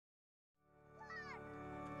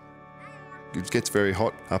It gets very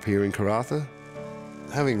hot up here in Karratha.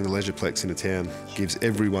 Having the Leisureplex in a town gives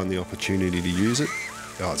everyone the opportunity to use it.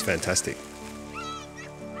 Oh, it's fantastic.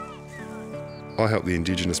 I help the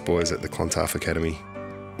Indigenous boys at the Clontarf Academy.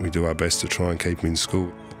 We do our best to try and keep them in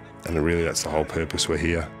school, and really that's the whole purpose we're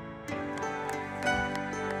here.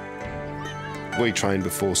 We train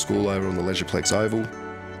before school over on the Leisureplex Oval.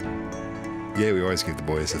 Yeah, we always give the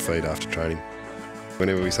boys a feed after training.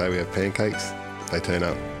 Whenever we say we have pancakes, they turn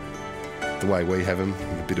up. The way we have them,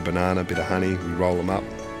 with a bit of banana, a bit of honey, we roll them up.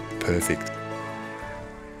 Perfect.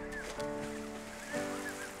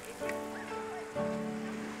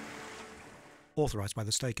 Authorised by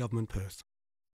the State Government, Perth.